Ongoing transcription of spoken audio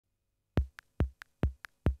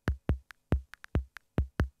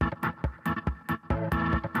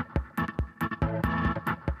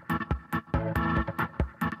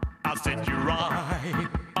set you right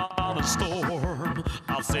on a storm.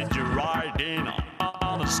 I'll set you riding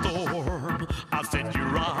on a storm. I'll set you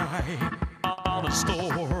right on a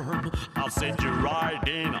storm. I'll set you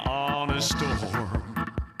riding on a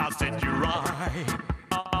storm. I'll set you right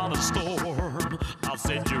on a storm. I'll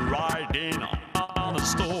set you riding on a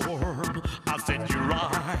storm. I'll set you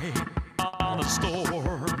right on a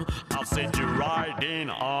storm. I'll set you riding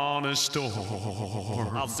on a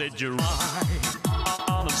storm. I'll set you right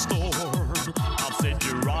on a storm. I'll set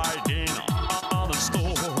you riding on a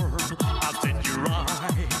storm. I'll set you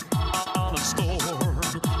right on a storm.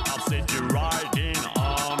 I'll set you riding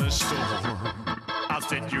on a storm. I'll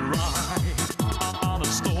set you right on a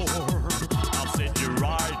storm. I'll set you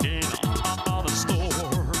riding on a storm.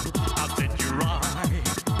 I'll set you right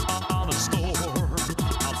on a storm.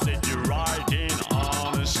 I'll set you riding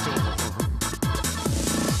on a storm.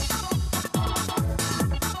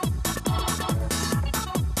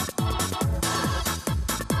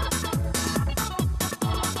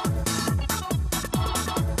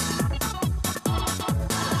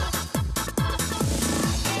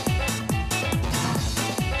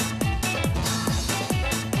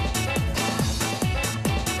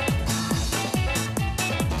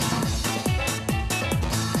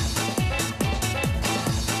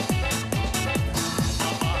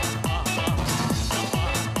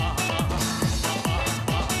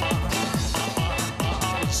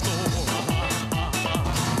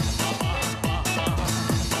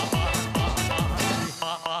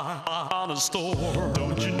 Store.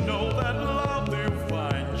 Don't you know that love will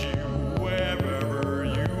find you wherever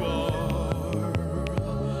you are?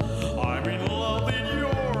 I'm in love with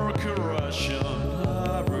your crushing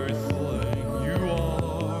everything you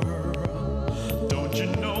are. Don't you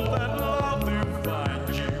know that love will find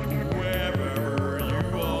you wherever you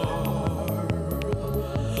are?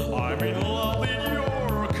 I'm in love with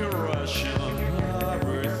your crushing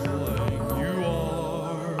everything you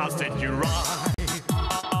are. I said you're right.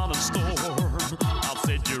 I'll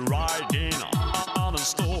set you riding on a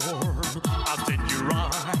storm. I'll set you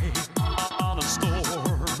right on a storm.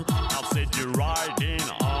 I'll set you riding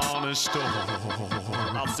on a storm.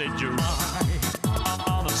 I'll set you right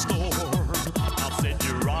on a storm. I'll set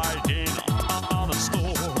you riding on a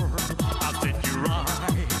storm. I'll set you right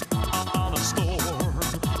on a storm.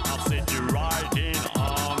 I'll set you riding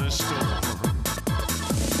on a storm.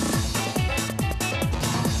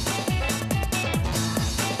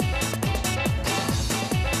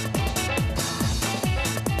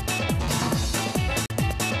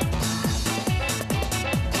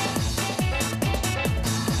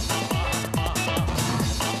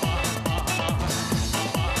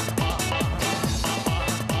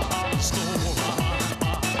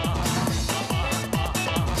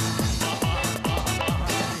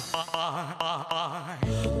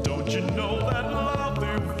 Don't you know that love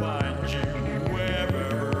will find you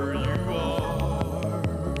wherever you are?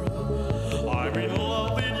 I'm in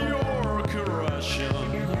love with your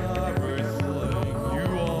crushing everything you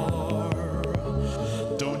are.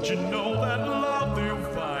 Don't you know that love will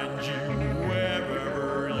find you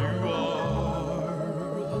wherever you are?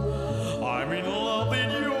 I'm in love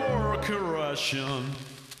with your crushing